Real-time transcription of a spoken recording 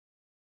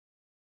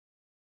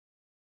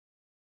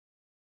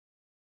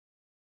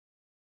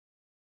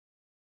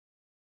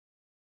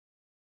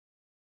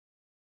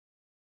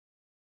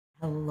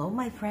Hello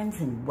my friends,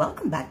 and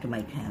welcome back to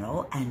my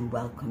channel, and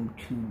welcome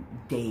to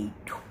day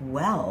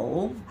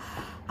 12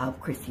 of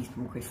Christy's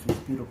from Christy's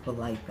Beautiful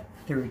Life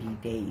 30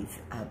 Days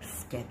of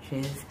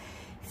Sketches,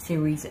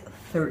 series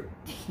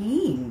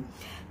 13.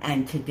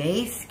 And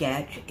today's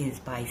sketch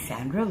is by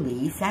Sandra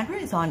Lee. Sandra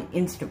is on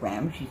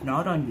Instagram. She's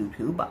not on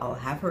YouTube. I'll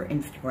have her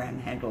Instagram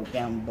handle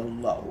down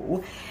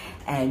below.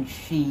 And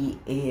she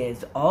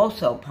is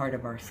also part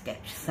of our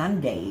Sketch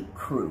Sunday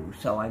crew,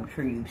 so I'm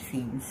sure you've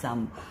seen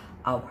some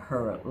of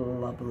her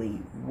lovely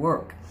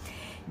work.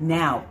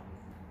 Now,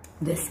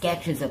 the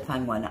sketch is a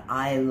fun one.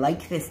 I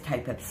like this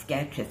type of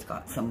sketch. It's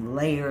got some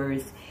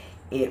layers.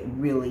 It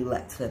really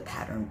lets the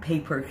pattern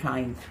paper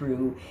shine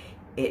through.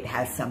 It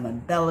has some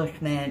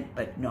embellishment,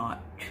 but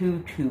not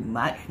too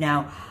much.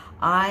 Now,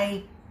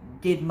 I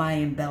did my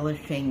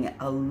embellishing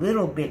a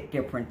little bit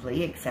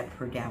differently, except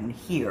for down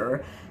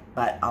here,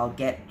 but I'll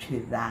get to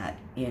that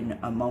in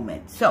a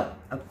moment. So,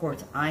 of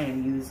course, I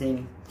am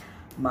using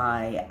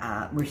my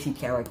Mercy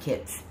Cara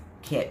kit,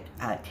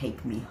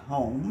 Take Me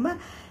Home,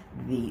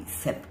 the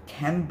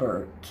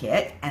September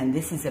kit, and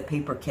this is a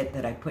paper kit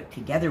that I put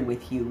together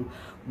with you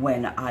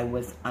when I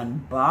was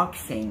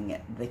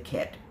unboxing the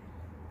kit.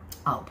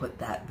 I'll put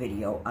that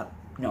video up,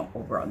 no,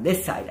 over on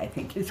this side, I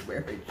think is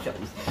where it shows,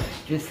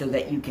 just so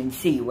that you can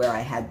see where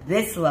I had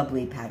this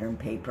lovely pattern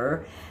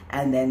paper,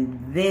 and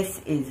then this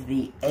is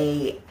the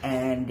A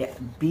and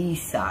B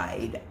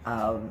side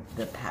of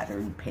the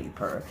pattern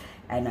paper,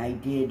 and I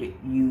did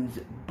use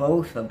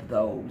both of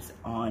those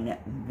on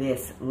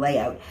this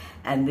layout,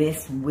 and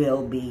this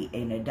will be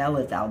in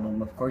Adela's album.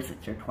 Of course,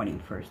 it's her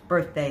 21st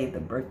birthday, the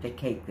birthday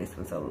cake. This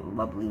was a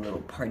lovely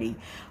little party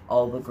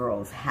all the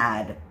girls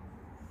had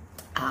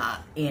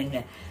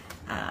in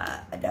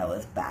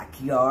Adela's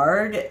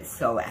backyard.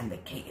 So, and the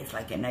cake is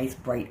like a nice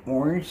bright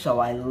orange, so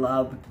I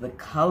loved the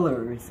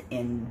colors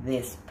in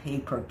this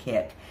paper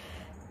kit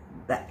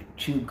that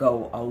to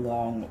go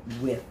along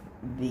with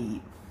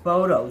the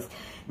photos.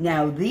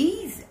 Now,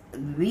 these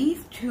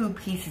two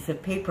pieces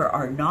of paper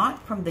are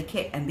not from the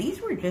kit, and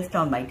these were just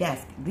on my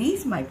desk.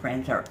 These, my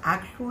friends, are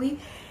actually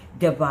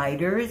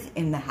dividers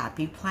in the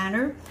Happy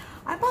Planner.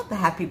 I bought the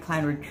Happy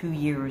Planner 2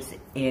 years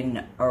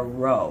in a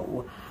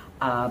row.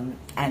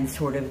 And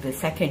sort of the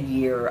second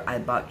year I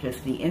bought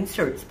just the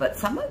inserts, but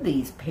some of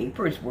these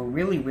papers were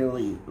really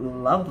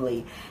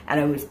lovely, and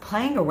I was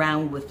playing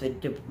around with the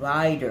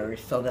divider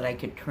so that I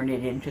could turn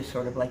it into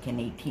sort of like an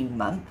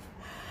 18-month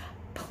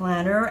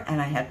planner,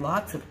 and I had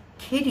lots of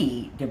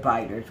kitty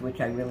dividers which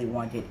I really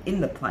wanted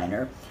in the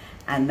planner,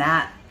 and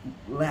that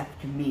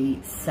left me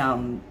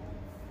some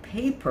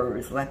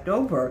papers left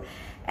over,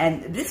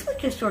 and this was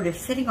just sort of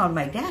sitting on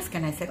my desk,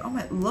 and I said, oh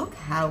my, look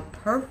how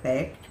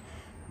perfect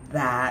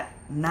that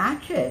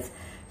matches.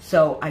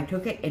 So I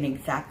took it in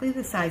exactly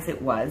the size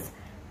it was,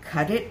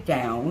 cut it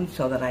down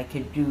so that I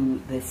could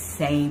do the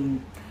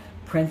same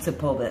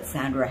principle that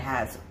Sandra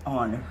has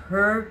on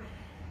her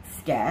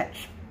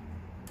sketch,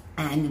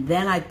 and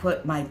then I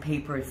put my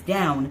papers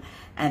down,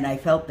 and I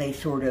felt they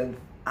sort of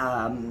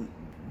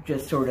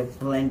just sort of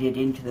blended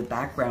into the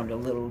background a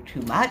little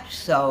too much,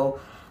 so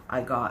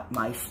I got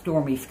my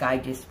Stormy Sky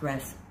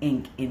Distress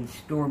ink in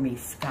Stormy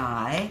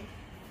Sky,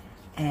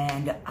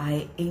 and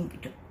I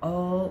inked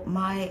all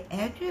my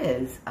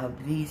edges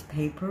of these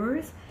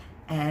papers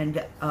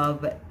and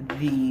of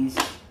these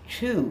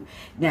two.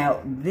 Now,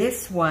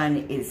 this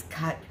one is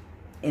cut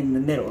in the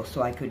middle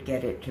so I could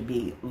get it to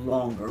be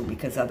longer,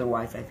 because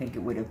otherwise I think it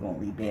would have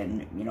only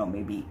been, you know,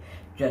 maybe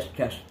just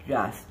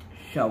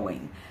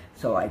showing.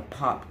 So I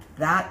popped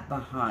that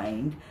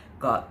behind,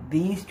 got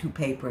these two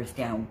papers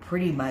down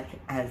pretty much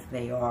as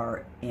they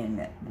are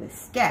in the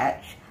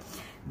sketch.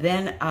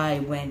 Then I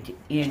went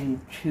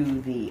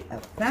into the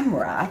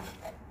ephemera,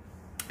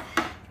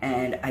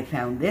 and I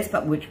found this,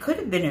 but which could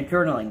have been a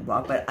journaling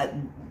block, but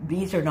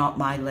these are not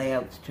my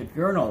layouts to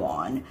journal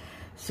on.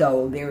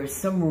 So there's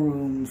some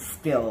room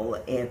still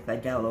if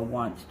Adela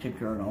wants to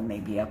journal,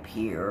 maybe up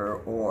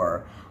here,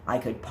 or I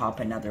could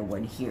pop another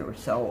one here.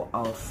 So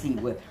I'll see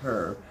with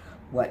her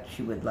what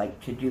she would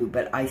like to do.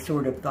 But I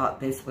sort of thought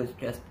this was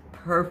just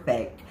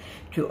perfect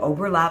to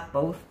overlap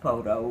both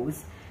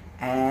photos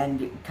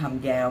and come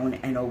down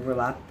and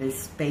overlap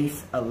this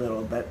space a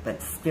little bit,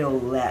 but still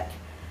let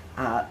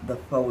the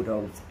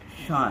photos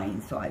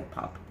shine. So I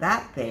popped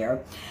that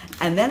there.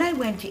 And then I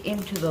went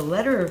into the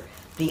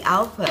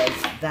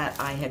alphas that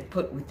I had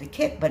put with the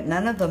kit, but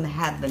none of them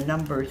had the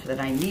numbers that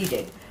I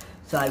needed.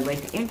 So I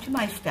went into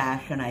my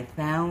stash and I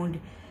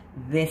found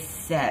this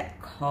set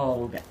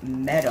called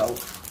Meadow.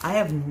 I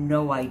have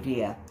no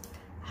idea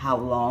how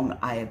long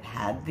I have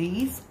had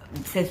these.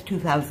 It says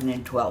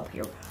 2012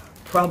 here.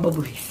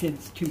 Probably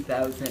since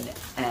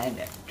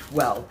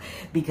 2012,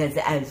 because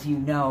as you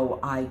know,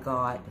 I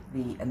got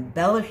the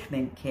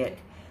embellishment kit,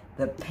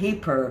 the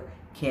paper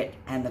kit,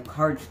 and the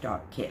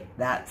cardstock kit.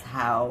 That's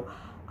how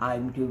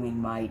I'm doing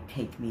my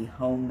Take Me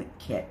Home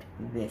kit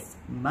this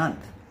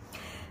month.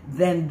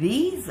 Then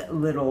these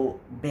little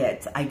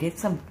bits, I did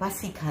some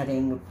fussy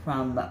cutting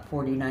from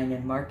 49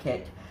 and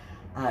Market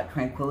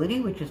Tranquility,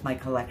 which is my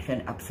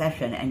collection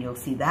Obsession, and you'll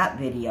see that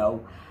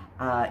video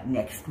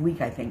next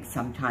week, I think,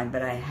 sometime.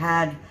 But I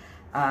had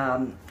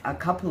a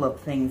couple of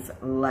things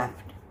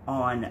left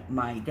on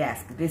my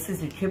desk. This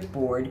is a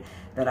chipboard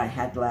that I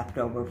had left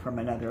over from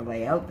another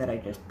layout that I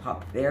just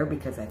popped there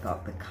because I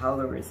thought the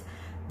colors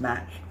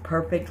matched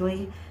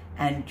perfectly,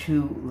 and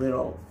two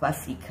little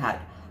fussy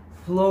cut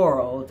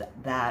florals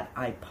that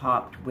I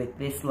popped with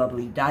this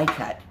lovely die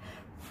cut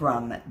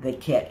from the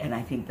kit, and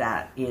I think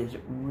that is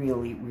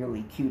really,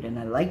 really cute, and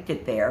I liked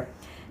it there.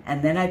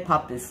 And then I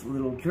popped this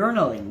little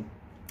journaling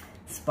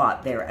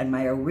spot there, and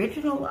my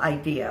original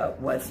idea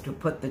was to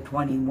put the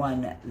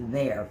 21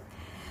 there.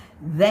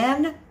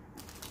 Then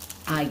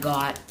I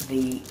got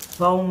the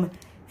foam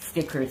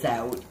stickers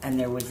out, and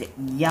there was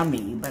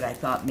yummy, but I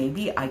thought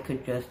maybe I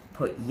could just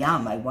put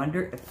yum. I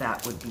wonder if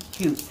that would be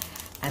cute,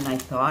 and I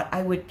thought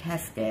I would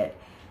test it.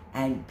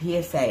 And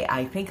PSA,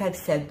 I think I've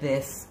said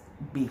this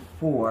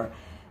before,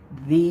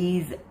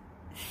 these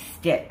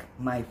stick,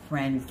 my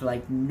friends,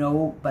 like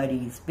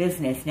nobody's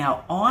business.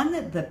 Now, on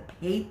the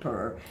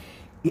paper,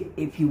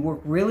 if you work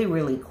really,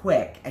 really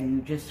quick and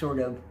you just sort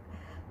of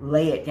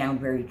lay it down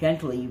very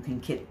gently, you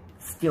can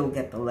still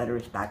get the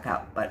letters back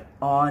up. But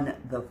on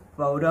the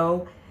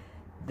photo,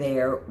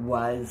 there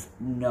was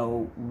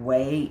no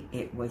way.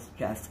 It was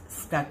just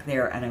stuck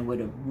there, and I would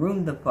have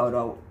ruined the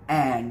photo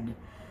and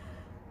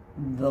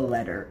the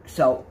letter.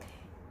 So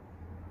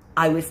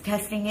I was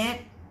testing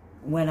it.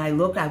 When I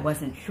looked, I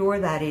wasn't sure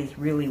that is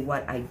really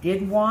what I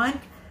did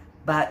want,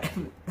 but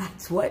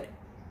that's what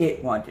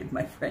it wanted,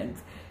 my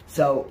friends.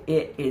 So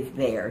it is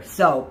there.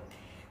 So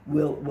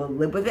we'll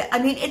live with it. I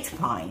mean, it's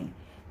fine.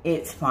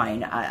 It's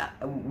fine.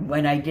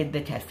 When I did the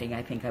testing,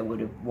 I think I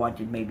would have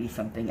wanted maybe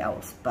something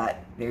else,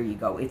 but there you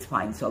go. It's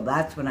fine. So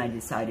that's when I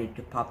decided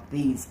to pop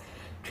these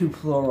two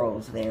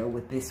florals there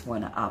with this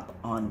one up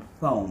on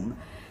foam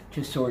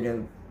to sort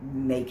of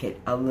make it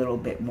a little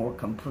bit more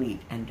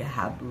complete and to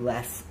have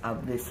less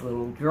of this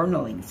little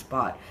journaling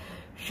spot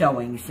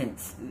showing,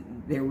 since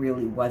there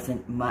really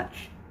wasn't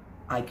much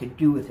I could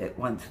do with it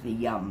once the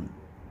yum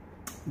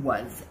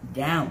was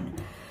down.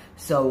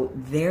 So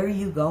there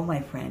you go,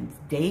 my friends.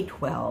 Day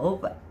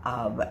 12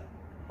 of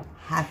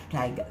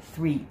hashtag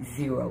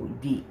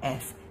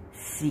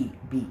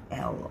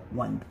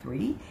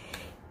 30DSCBL13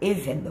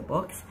 is in the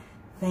books.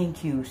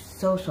 Thank you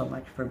so, so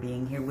much for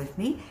being here with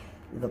me.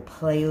 The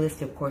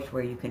playlist, of course,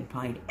 where you can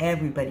find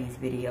everybody's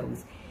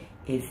videos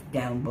is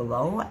down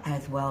below,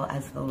 as well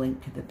as the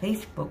link to the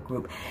Facebook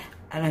group.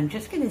 And I'm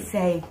just going to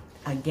say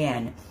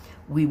again,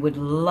 we would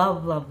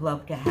love, love,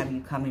 love to have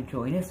you come and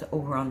join us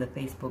over on the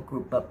Facebook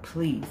group, but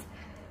please,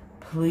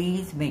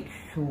 please make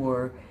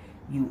sure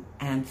you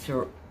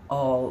answer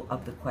all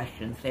of the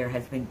questions. There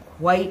has been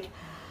quite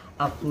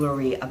a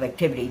flurry of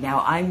activity.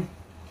 Now, I'm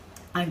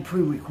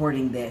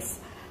pre-recording this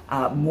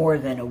more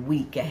than a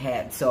week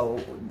ahead,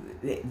 so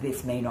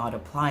this may not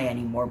apply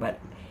anymore, but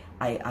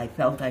I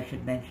felt I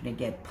should mention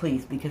again,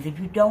 please, because if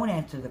you don't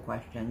answer the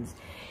questions,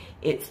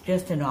 it's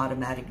just an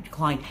automatic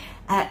decline.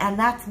 And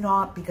that's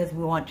not because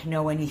we want to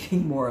know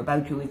anything more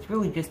about you. It's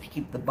really just to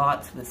keep the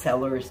bots, the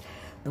sellers,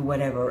 the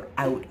whatever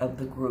out of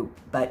the group.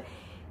 But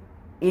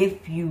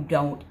if you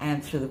don't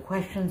answer the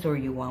questions, or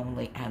you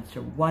only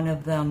answer one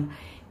of them,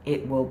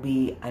 it will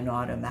be an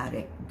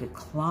automatic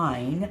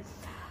decline.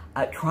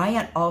 Try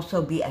and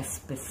also be as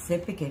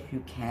specific as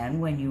you can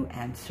when you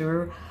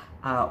answer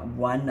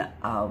one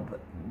of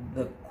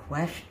the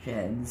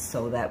questions,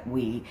 so that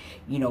we,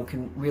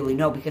 can really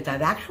know. Because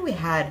I've actually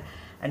had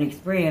an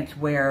experience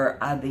where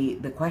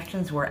the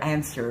questions were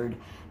answered,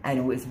 and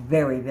it was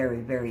very, very,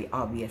 very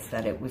obvious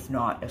that it was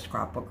not a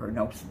scrapbooker,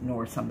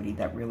 nor somebody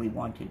that really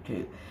wanted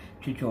to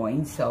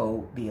join.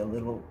 So be a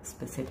little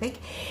specific.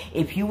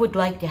 If you would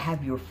like to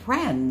have your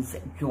friends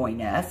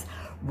join us,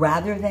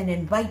 rather than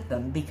invite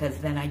them, because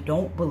then I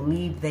don't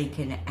believe they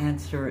can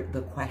answer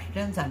the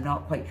questions. I'm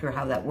not quite sure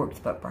how that works,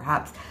 but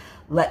perhaps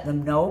let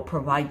them know,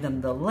 provide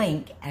them the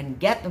link, and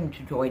get them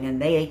to join,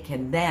 and they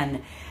can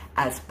then,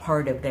 as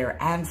part of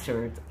their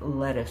answers,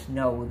 let us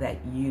know that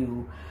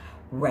you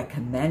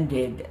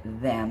recommended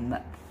them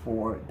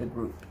for the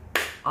group.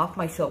 Off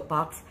my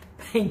soapbox.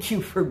 Thank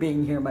you for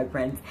being here, my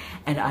friends,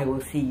 and I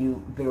will see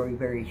you very,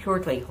 very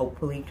shortly,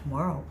 hopefully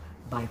tomorrow.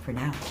 Bye for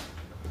now.